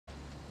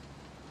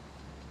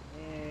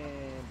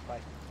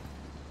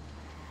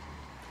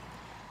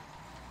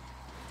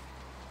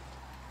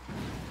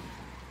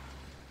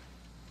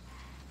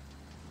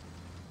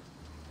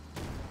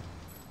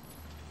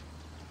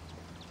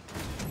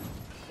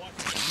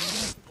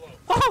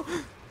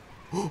Oh!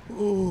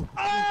 Oh!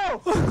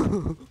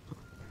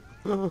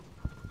 Oh!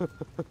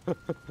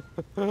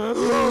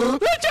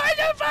 They're trying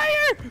to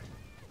fire!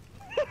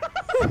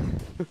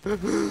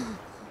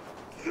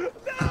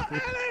 No,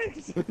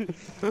 Alex!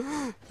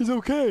 He's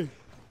okay.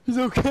 He's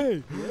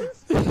okay.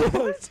 Yes?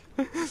 Yes.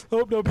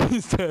 Oh no,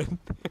 he's dead.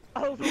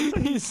 I was gonna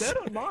say he's dead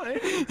on mine.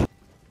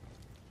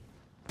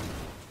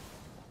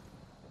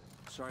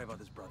 Sorry about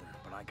this, brother,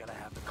 but I gotta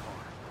have the car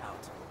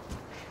out.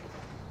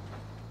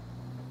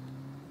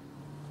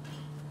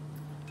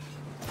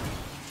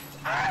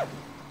 Ah!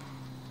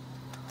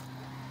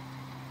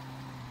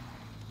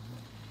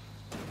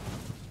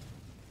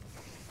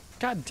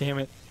 God damn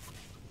it.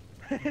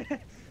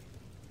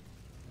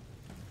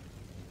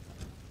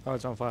 Oh,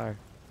 it's on fire.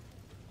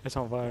 It's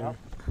on fire.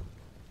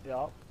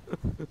 Yup.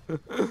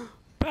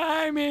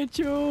 Bye,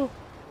 Mitchell.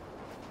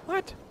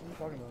 What?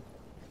 What are you talking about?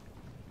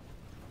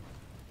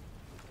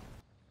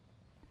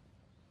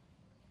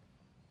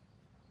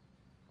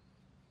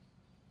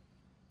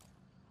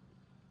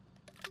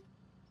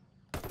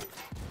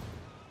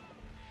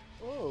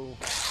 Oh.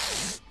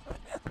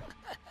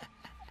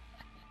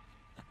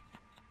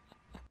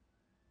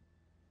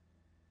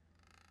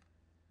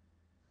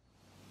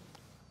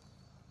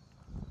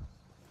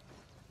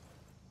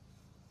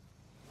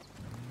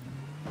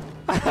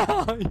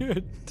 You're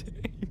a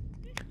dick.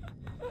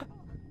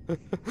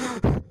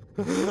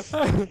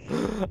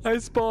 I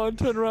spawned,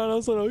 turned around, I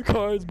saw a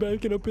car is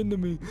backing up into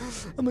me.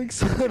 I'm like,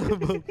 son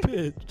of a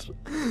bitch.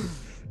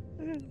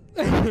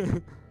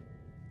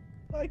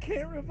 I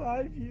can't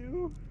revive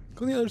you.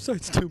 Go on the other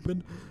side,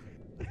 stupid.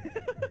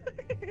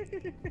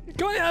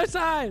 Go on the other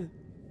side!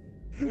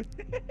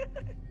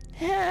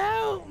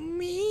 Help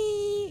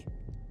me!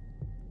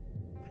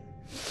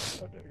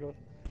 Okay, go.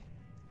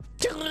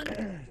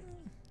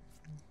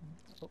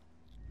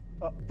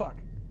 Oh, fuck.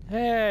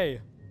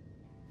 Hey!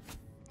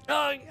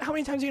 Oh, how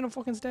many times are you gonna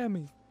fucking stab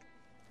me?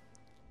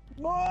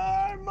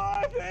 More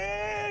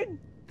morphine!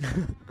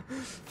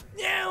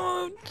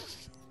 No!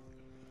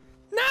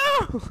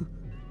 No!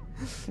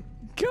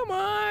 Come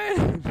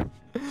on!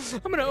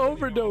 I'm gonna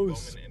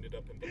overdose. Ended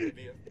up in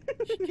Bolivia.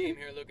 She came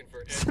here looking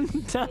for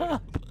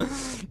Stop!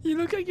 You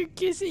look like you're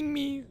kissing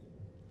me.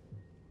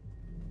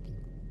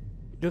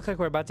 You look like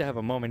we're about to have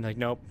a moment. Like,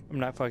 nope, I'm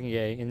not fucking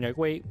gay. And you're like,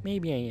 wait,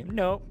 maybe I am.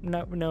 Nope,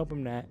 nope, nope,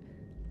 I'm not.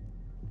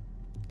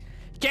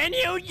 Can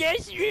you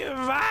just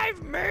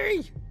revive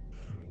me?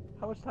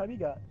 How much time you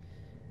got?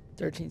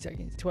 13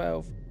 seconds.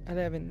 12,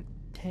 11,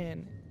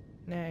 10,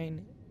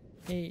 9,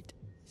 8,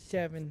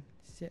 7,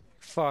 6.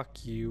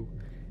 Fuck you.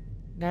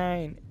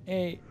 9,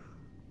 8.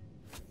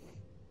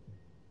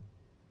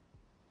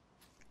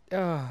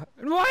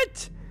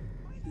 What?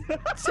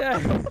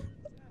 7.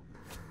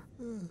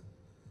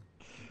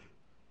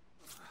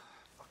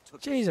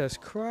 Jesus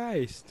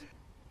Christ.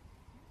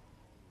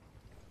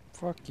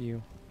 Fuck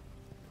you.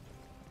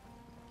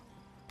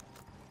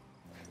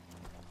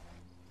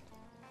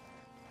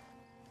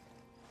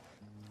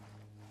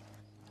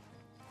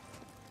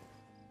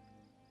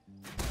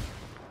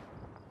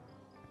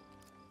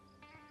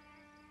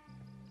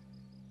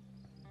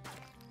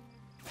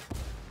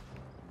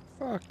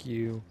 Fuck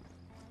you.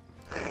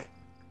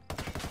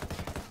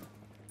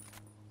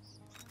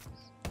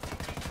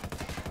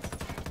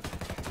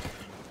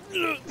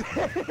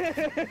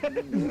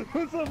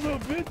 What's up, little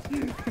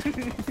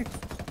bitch?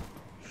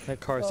 That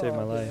car saved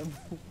my life.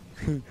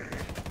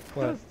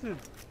 What? Justin,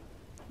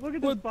 look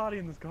at this body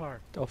in this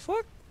car. The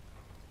fuck?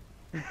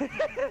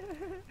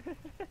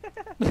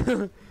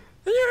 You're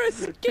a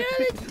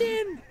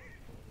skeleton!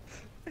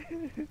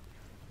 Do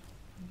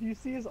you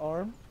see his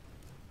arm?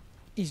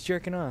 He's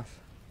jerking off.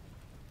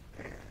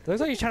 Looks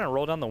like he's trying to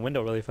roll down the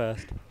window really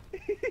fast.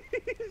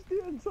 He's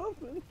doing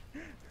something.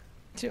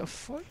 The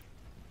fuck?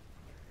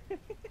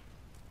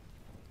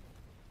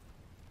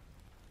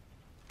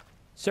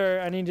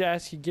 Sir, I need to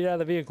ask you, get out of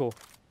the vehicle.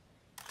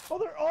 Oh,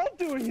 they're all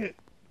doing it.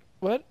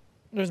 What?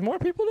 There's more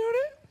people doing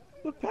it?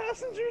 The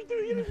passenger's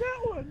doing it in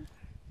that one.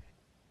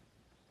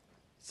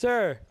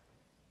 Sir!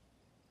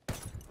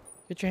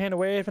 Get your hand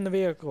away from the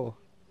vehicle.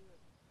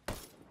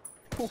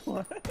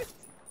 What?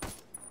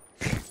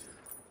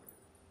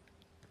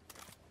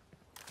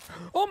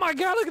 Oh my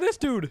god, look at this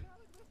dude!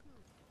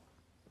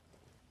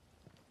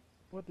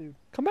 What dude?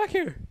 Come back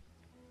here!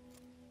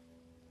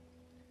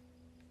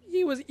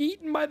 He was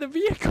eaten by the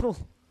vehicle!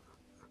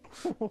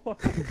 What?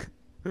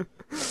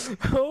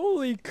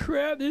 Holy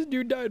crap, this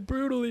dude died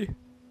brutally.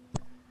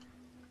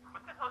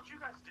 What the hell did you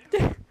guys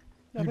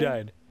do? You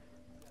died.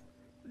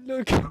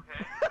 Look.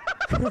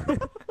 Okay.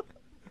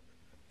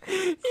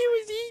 He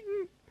was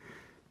eaten!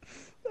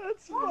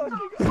 That's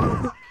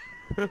fucking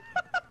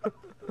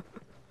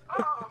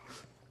awesome.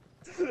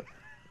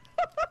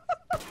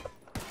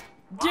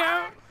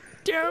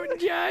 Don't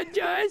judge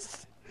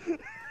us!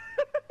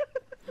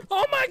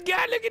 Oh my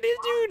god, look at this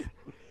dude!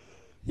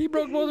 He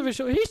broke both of his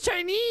shoulders. He's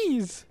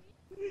Chinese!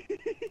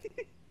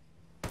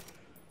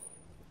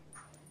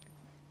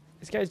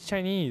 This guy's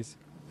Chinese.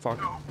 Fuck.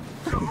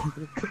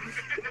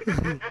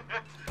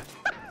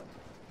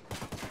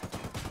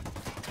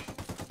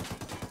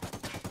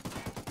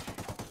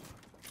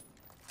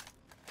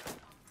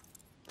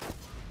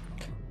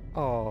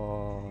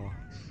 Oh,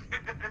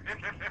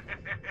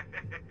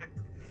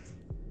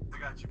 I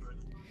got you, buddy.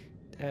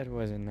 that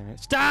wasn't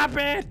nice. Stop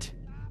it!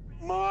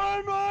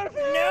 More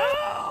morphine!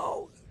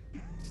 No!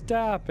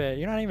 Stop it.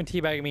 You're not even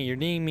teabagging me. You're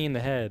kneeing me in the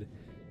head.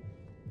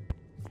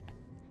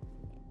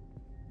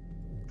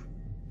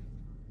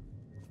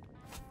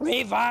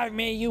 Revive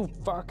me, you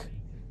fuck.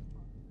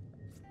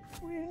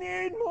 We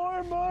need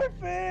more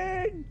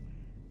morphine!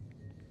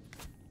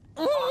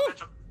 Oh,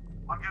 Mitchell,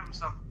 I'll give him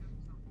some.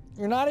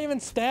 You're not even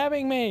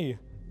stabbing me.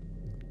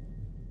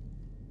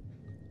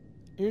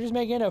 You're just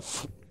making a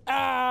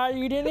ah,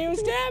 you didn't even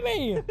stab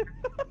me. On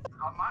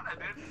mine, I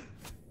did.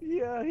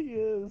 Yeah, he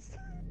is.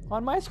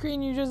 On my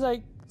screen, you're just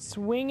like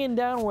swinging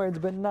downwards,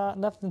 but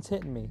nothing's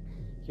hitting me.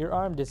 Your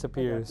arm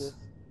disappears.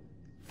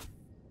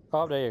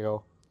 Oh, there you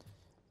go.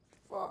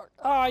 Fuck.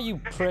 Ah, you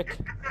prick.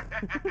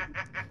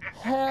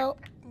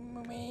 Help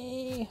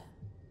me.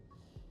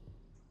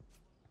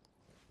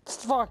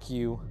 Fuck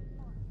you.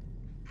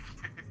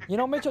 You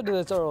know, Mitchell did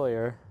this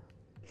earlier.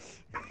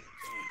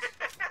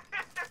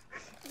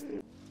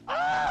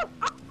 Oh,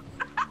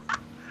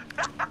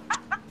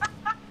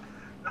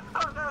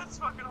 that's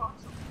fucking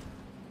awesome.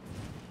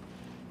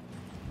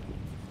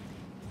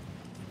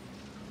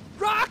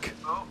 Rock!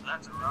 Oh,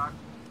 that's a rock.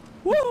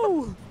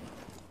 Woo!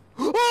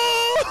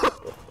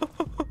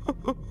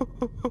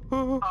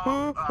 Oh,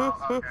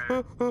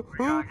 okay. We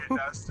gotta get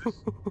dusted.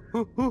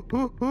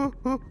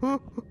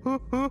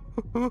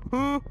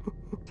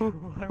 I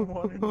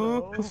want to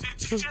know.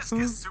 Did you just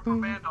get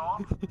Superman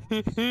off? I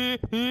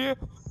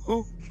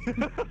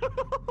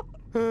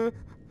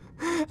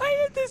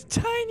hit this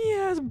tiny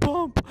ass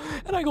bump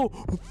and I go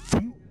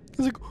thump. It's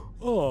like,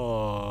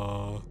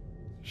 oh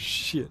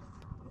shit.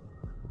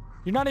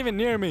 You're not even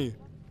near me.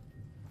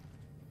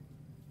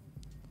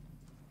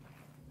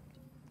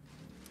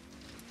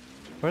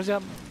 Where's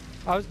that?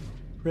 I was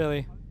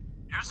really.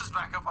 Yours is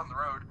back up on the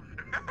road.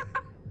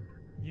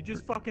 You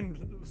just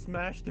fucking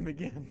smashed him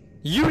again.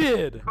 You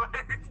did.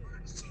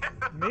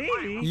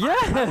 Me?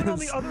 Yes. I went on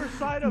the other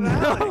side of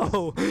Alex.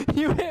 No,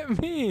 you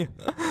hit me.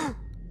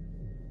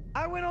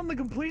 I went on the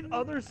complete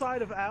other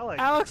side of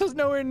Alex. Alex was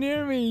nowhere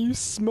near me. You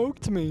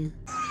smoked me.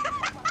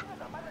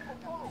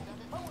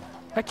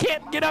 I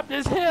can't get up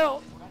this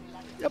hill.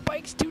 The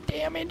bike's too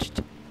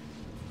damaged.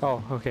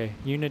 Oh, okay.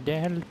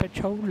 Unidad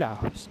patrol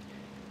lost.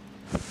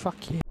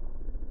 Fuck you.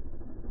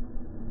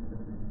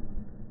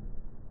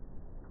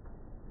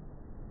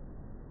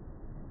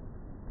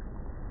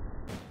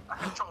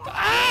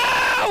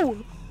 Ow!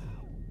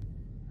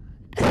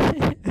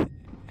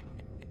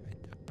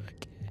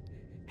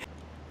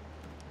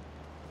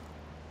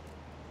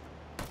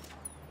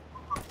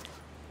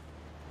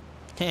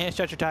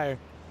 Shut your tire.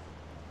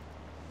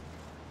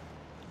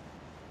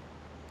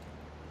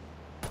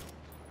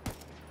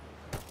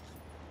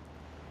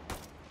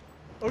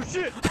 Oh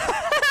shit! He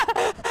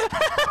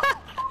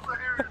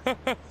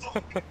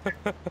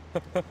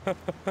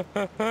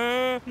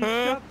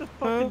shot the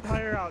fucking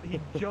tire out. He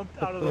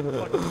jumped out of the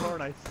fucking car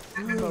and I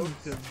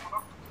smoked him.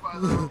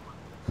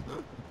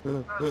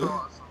 That's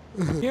awesome.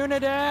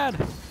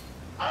 Unidad!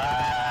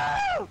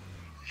 Oh!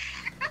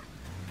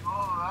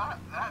 Oh,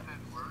 that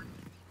didn't work.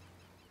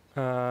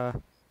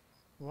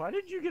 Why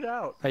did you get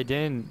out? I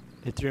didn't.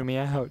 It threw me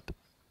out.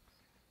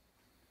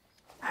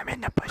 I'm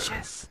in the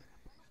bushes.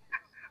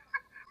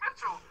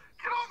 Mitchell,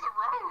 get on the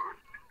road.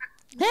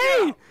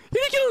 Hey! You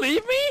think you'll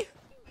leave me?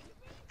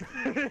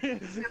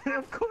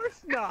 Of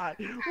course not.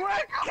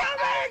 We're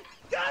coming,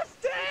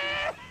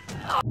 Dustin!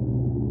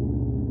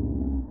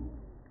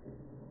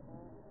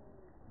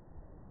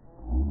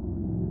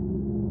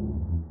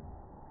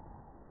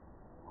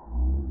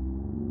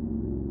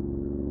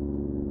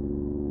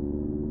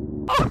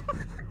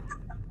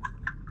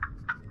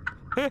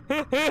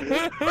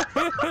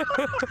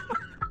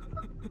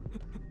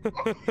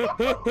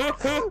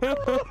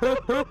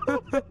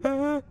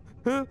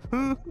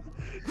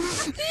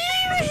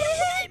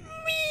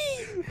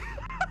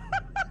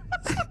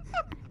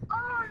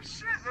 Oh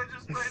shit, that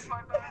just made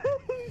my back.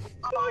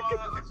 Oh,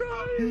 that was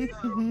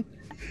funny.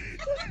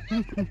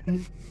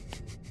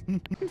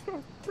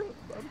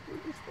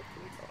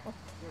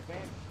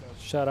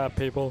 Shut up,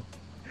 people.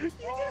 You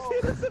just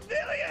hit a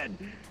civilian!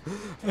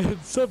 I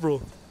hit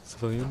several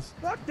civilians.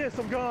 Fuck this,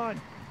 I'm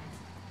gone!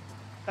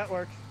 That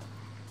works.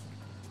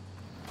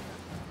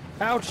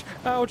 Ouch!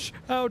 Ouch!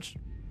 Ouch!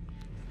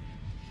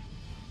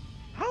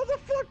 How the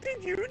fuck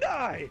did you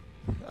die?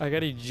 I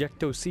got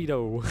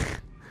ejectocito.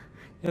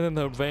 And then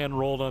the van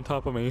rolled on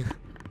top of me.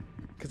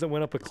 Because it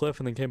went up a cliff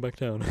and then came back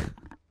down.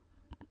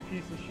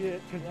 Piece of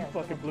shit, because you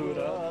fucking blew it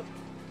up.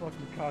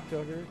 Fucking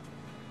cocksucker. You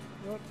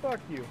know what?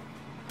 Fuck you.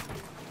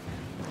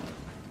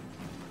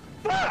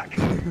 Fuck!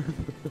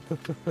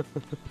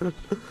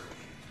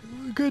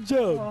 Good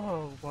job.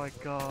 Oh my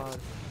god.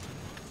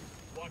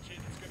 Watch it,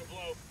 it's gonna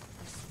blow.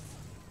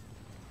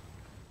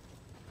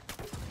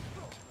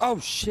 Oh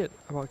shit!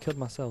 I about killed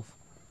myself.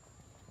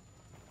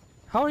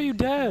 How are you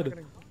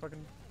dead?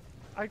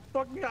 I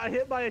fucking got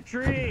hit by a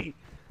tree!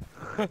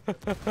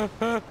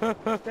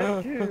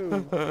 Thank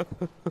you!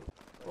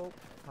 Oh,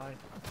 hi.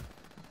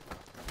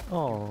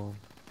 Oh.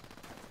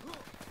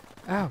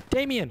 Ow,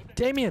 Damien!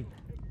 Damien!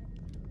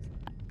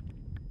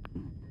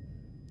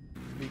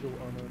 Legal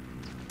armor.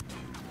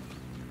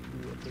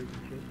 Ooh, crazy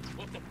shit.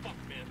 What the fuck,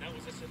 man? That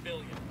was a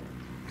civilian.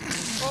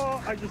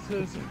 Oh, I just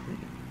said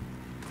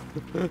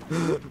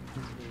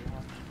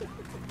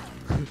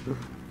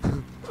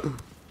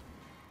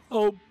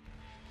Oh,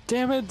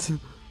 damn it!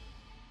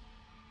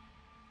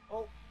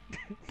 Oh,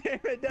 damn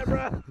it,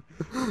 Deborah!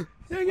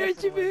 I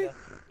got you, man.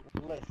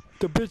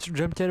 The bitch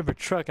jumped out of a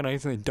truck and I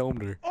accidentally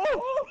domed her.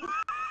 Oh!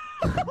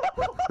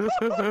 What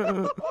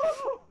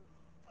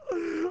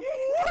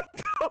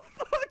the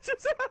fuck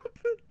just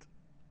happened?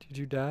 Did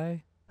you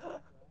die?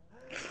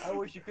 I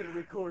wish you could have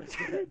recorded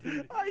that,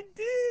 dude. I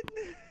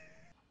did!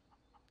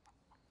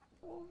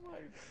 Oh my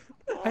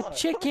A god.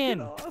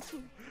 chicken!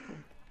 Awesome.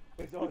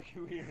 It's all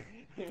you here.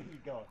 Here you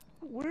go.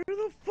 Where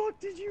the fuck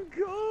did you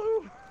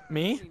go?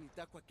 Me?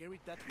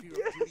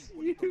 Yes,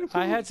 you.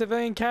 I had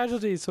civilian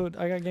casualties, so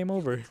I got game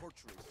over.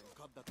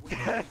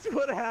 That's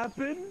what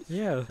happened?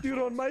 Yeah. Dude,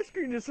 on my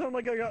screen it sounded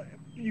like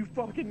you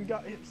fucking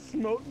got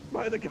smoked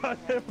by the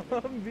goddamn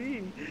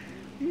Humvee.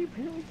 He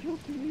apparently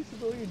killed too many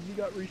civilians, you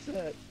got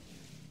reset.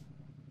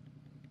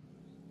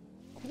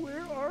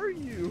 Where are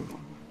you?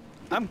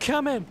 I'm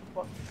coming!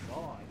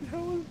 That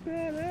was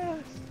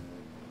badass.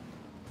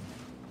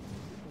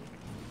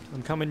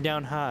 I'm coming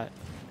down hot.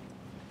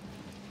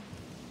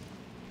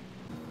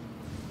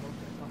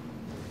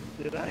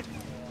 Did I? Right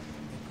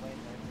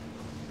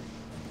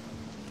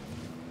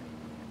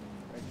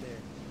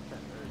there.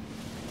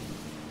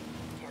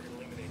 Target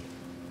eliminated.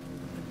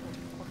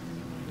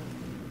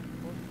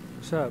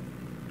 What's up?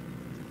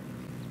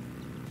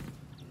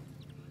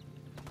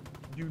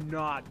 Do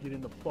not get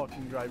in the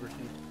fucking driver's seat.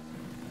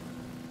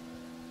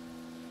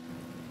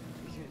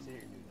 He's gonna sit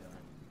here and do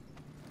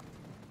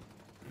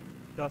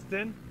that.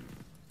 Dustin?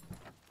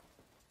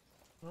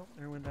 Well,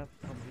 there went that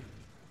Humvee.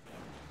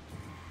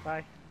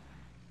 Bye.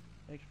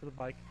 Thanks for the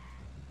bike.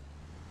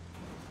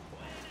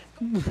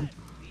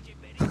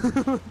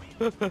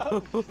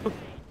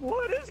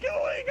 What is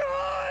going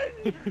on?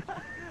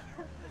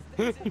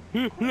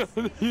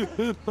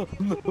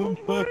 Oh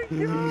my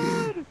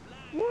god!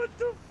 What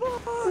the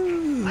fuck?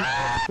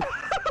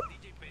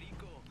 DJ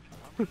Perico,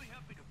 I'm really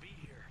happy to be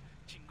here.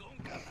 Chingón,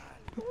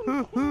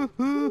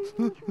 carnal.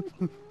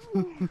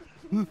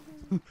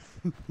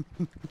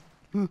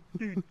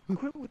 Dude,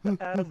 quit with the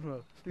asthma.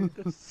 Dude,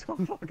 that's so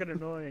fucking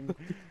annoying.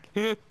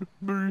 Can't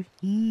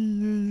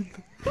breathe.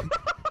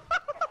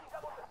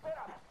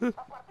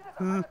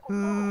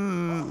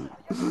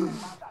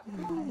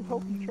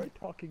 Help you try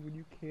talking when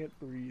you can't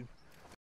breathe.